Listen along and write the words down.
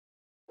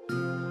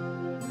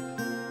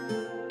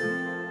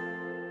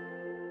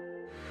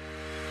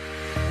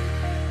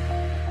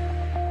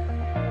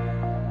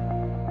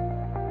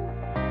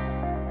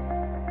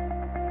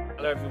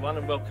Hello everyone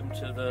and welcome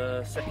to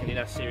the second in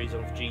our series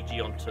of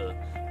GG on Tour.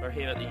 We're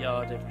here at the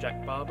yard of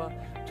Jack Barber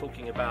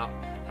talking about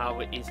how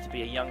it is to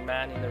be a young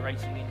man in the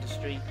racing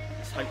industry,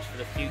 his hopes for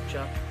the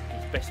future,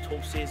 his best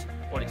horses,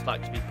 what it's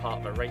like to be part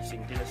of a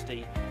racing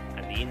dynasty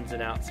and the ins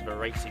and outs of a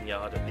racing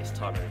yard at this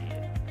time of the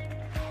year.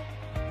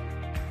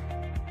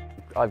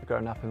 I've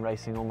grown up in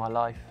racing all my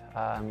life.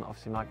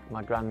 Obviously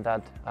my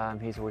granddad,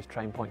 he's always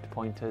trained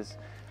point-to-pointers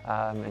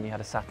and he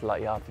had a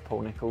satellite yard for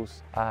Paul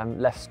Nicholls.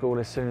 Left school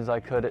as soon as I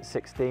could at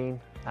 16.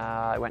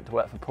 I went to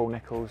work for Paul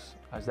Nicholls.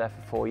 I was there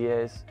for 4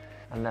 years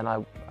and then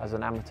I, as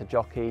an amateur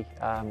jockey,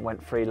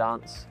 went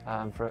freelance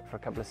for a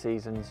couple of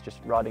seasons, just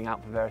riding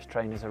out for various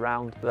trainers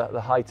around.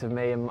 The height of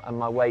me and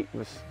my weight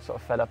was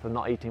sort of fed up of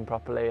not eating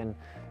properly and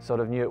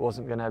sort of knew it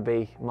wasn't going to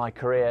be my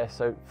career,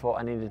 so thought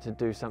I needed to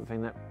do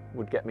something that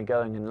would get me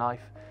going in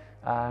life.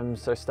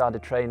 So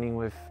started training.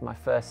 With my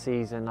first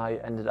season I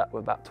ended up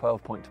with about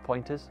 12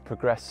 point-to-pointers,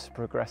 progressed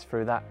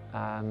through that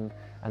and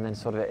then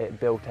sort of it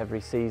built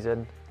every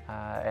season.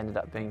 Ended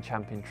up being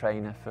champion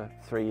trainer for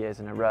 3 years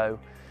in a row.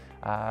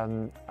 I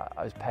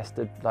was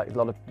pestered, like a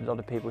lot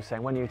of people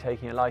saying, when are you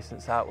taking your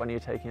licence out, when are you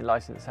taking your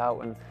licence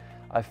out, and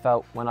I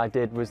felt when I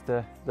did was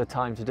the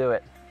time to do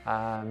it.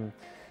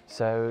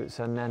 So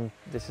then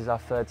this is our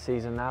third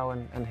season now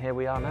and here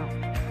we are now.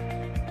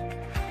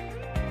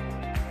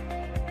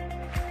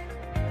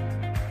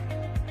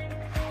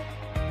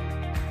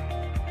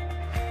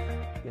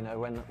 You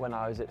know, when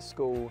I was at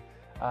school,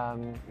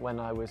 when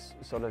I was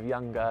sort of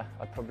younger,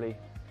 I probably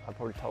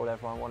told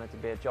everyone I wanted to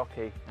be a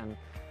jockey,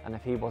 and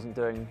if he wasn't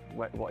doing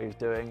what he was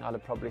doing, I'd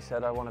have probably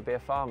said I want to be a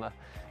farmer,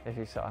 if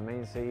you see what I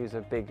mean. So he was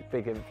a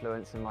big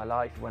influence in my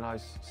life. When I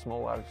was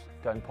small, I was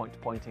going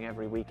point-to-pointing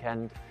every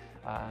weekend,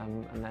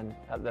 and then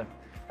at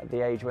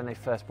the age when they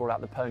first brought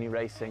out the pony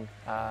racing,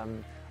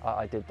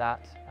 I did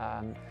that.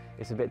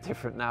 It's a bit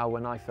different now.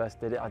 When I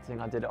first did it, I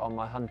think I did it on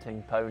my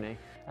hunting pony,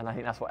 and I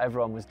think that's what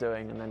everyone was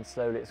doing, and then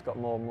slowly it's got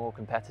more and more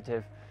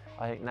competitive.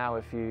 I think now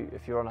if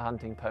you're on a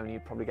hunting pony, you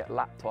probably get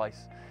lapped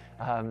twice.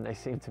 They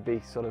seem to be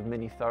sort of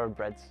mini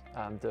thoroughbreds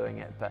doing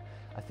it, but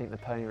I think the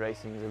pony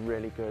racing is a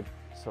really good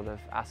sort of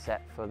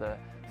asset for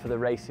the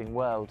racing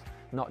world,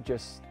 not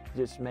just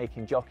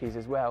making jockeys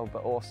as well,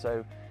 but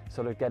also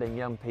sort of getting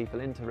young people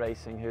into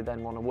racing who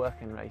then want to work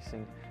in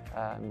racing.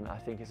 I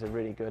think it's a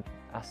really good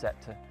asset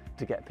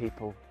to get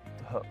people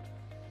hooked.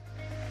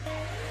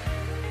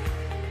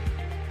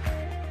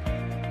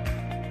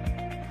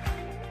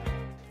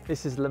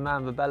 This is Le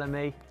Mans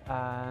Bellamy.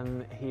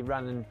 He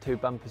ran in 2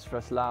 bumpers for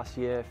us last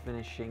year,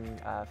 finishing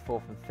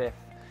 4th and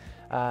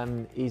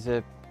 5th.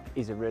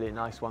 He's a really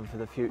nice one for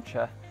the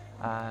future.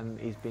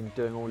 He's been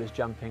doing all his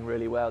jumping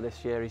really well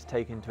this year. He's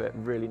taken to it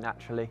really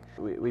naturally.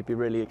 We'd be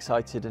really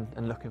excited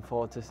and looking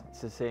forward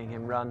to seeing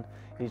him run.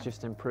 He's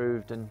just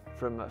improved, and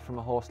from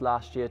a horse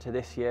last year to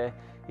this year,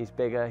 he's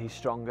bigger, he's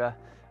stronger,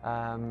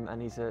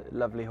 and he's a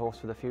lovely horse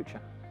for the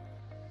future.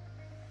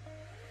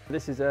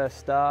 This is a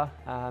Star.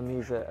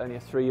 He's only a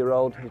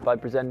 3-year-old. He's by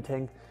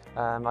presenting.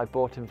 I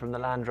bought him from the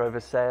Land Rover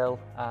sale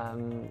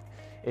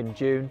in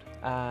June.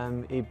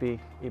 He'd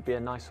be a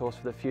nice horse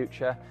for the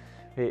future.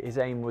 His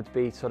aim would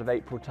be sort of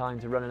April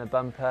time to run in a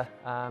bumper,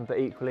 but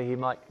equally he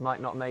might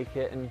not make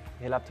it, and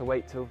he'll have to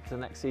wait till the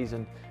next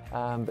season.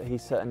 But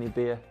he'd certainly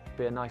be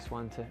a nice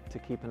one to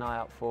keep an eye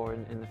out for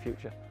in the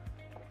future.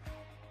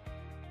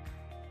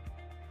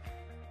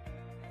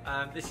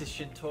 This is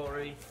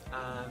Shintori.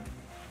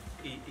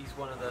 He's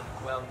one of the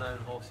well-known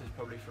horses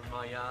probably from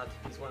my yard.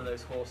 He's one of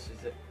those horses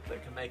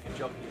that can make a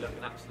jockey look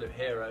an absolute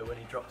hero when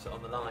he drops it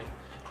on the line,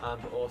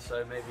 but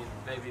also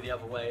maybe the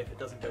other way if it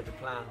doesn't go to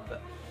plan.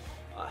 But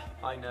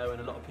I know, and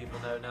a lot of people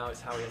know now,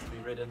 it's how he has to be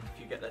ridden.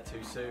 If you get there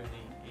too soon,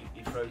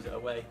 he throws it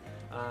away.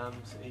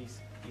 So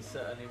he's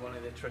certainly one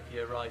of the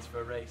trickier rides for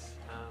a race,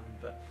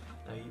 but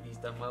no, he's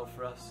done well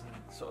for us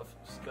and sort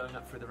of going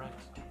up through the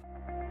ranks.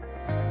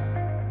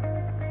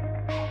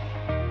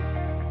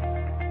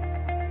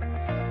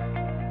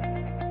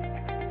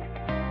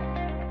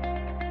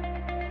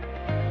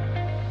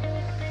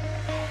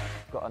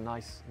 Got a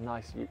nice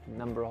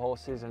number of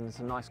horses and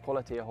some nice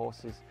quality of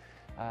horses.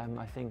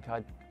 I think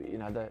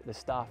the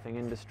staffing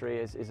industry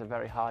is a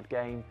very hard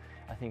game.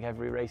 I think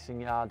every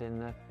racing yard in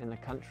the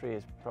country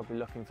is probably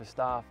looking for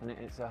staff, and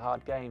it's a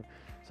hard game.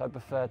 So I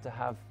prefer to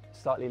have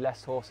slightly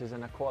less horses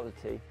and a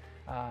quality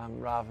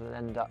rather than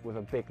end up with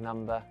a big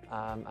number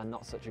and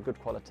not such a good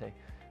quality.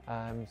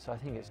 So I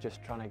think it's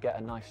just trying to get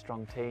a nice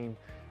strong team.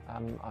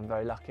 I'm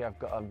very lucky. I've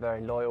got a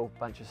very loyal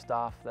bunch of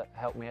staff that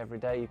help me every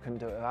day. You couldn't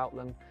do it without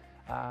them.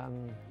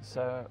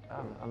 So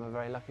I'm a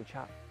very lucky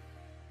chap.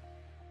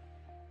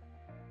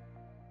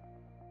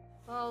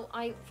 Well,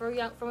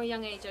 from a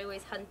young age I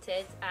always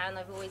hunted, and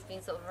I've always been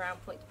sort of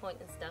around point-to-point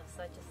and stuff,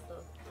 so I just sort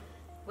of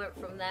went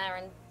from there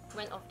and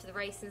went off to the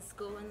racing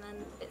school, and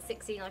then at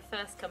 16 I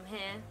first come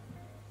here,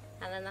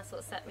 and then that's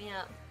what set me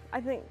up. I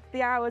think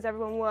the hours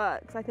everyone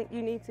works, I think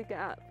you need to get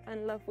up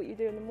and love what you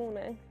do in the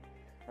morning,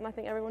 and I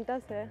think everyone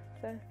does here.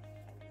 So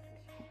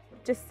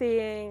just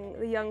seeing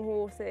the young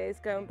horses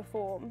go and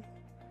perform,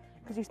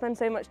 because you spend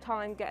so much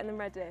time getting them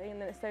ready,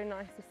 and then it's so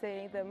nice to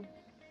see them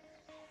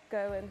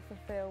go and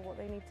fulfil what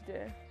they need to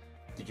do.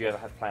 Did you ever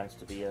have plans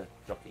to be a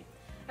jockey?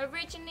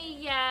 Originally,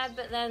 yeah,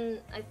 but then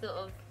I thought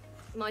of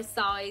my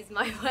size,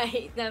 my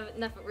weight,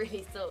 nothing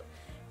really sort of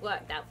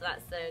worked out for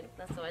that, so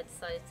that's why I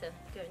decided to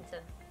go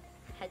into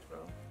head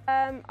role.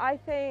 I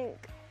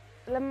think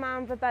Le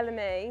Mans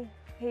Bellamy,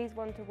 he's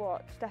one to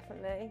watch,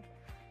 definitely.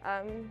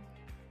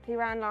 He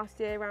ran last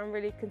year, ran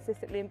really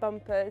consistently in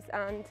bumpers,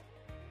 and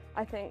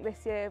I think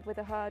this year with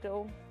a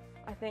hurdle,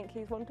 I think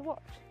he's one to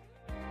watch.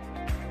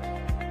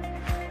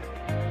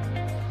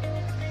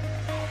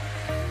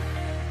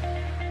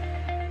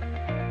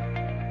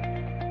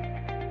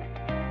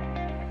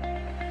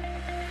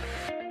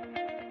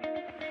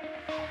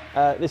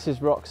 This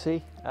is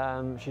Roxy.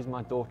 She's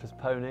my daughter's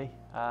pony,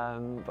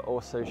 but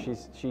also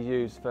she's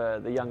used for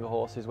the younger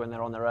horses when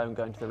they're on their own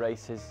going to the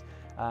races.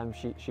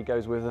 She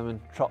goes with them and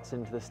trots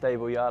into the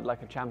stable yard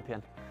like a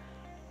champion.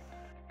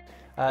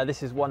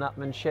 This is One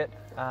Upmanship.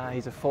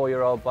 He's a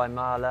 4-year-old by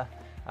Marla.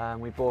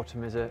 We bought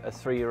him as a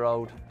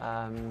 3-year-old,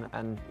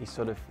 and he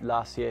sort of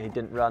last year he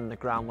didn't run. The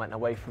ground went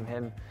away from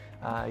him.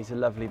 He's a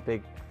lovely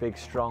big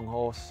strong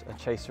horse, a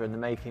chaser in the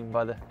making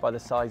by the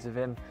size of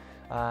him.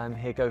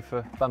 He'll go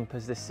for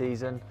bumpers this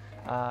season,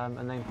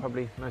 and then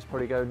most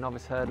probably go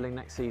novice hurdling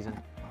next season.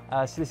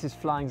 So this is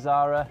Flying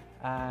Zara.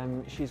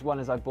 She's one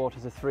as I bought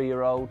as a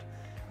 3-year-old,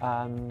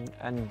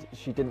 and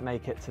she didn't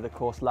make it to the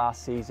course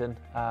last season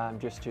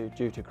just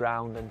due to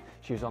ground, and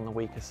she was on the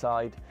weaker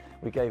side.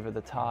 We gave her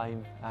the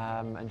time,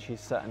 and she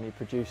certainly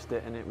produced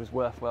it, and it was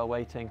worthwhile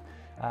waiting.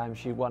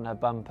 She won her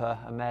bumper,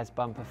 a mare's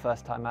bumper,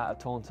 first time out at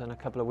Taunton a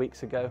couple of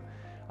weeks ago.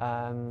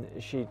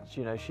 She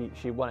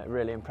won it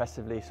really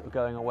impressively, sort of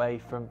going away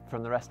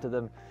from the rest of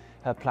them.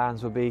 Her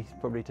plans will be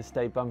probably to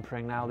stay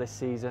bumpering now this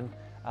season,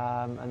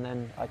 and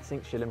then I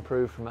think she'll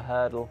improve from a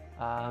hurdle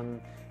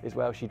as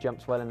well. She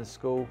jumps well in the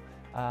school,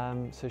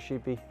 so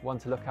she'd be one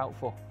to look out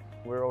for.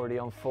 We're already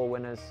on 4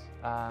 winners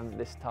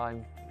this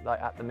time,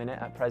 like at the minute,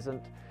 at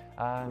present.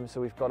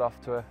 So we've got off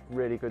to a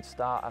really good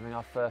start, having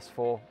our first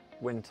 4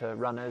 winter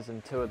runners,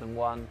 and 2 of them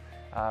won.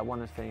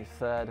 One has finished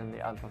 3rd and the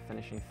other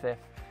finishing 5th.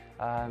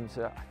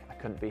 So I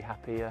couldn't be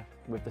happier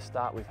with the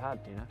start we've had,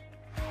 you know.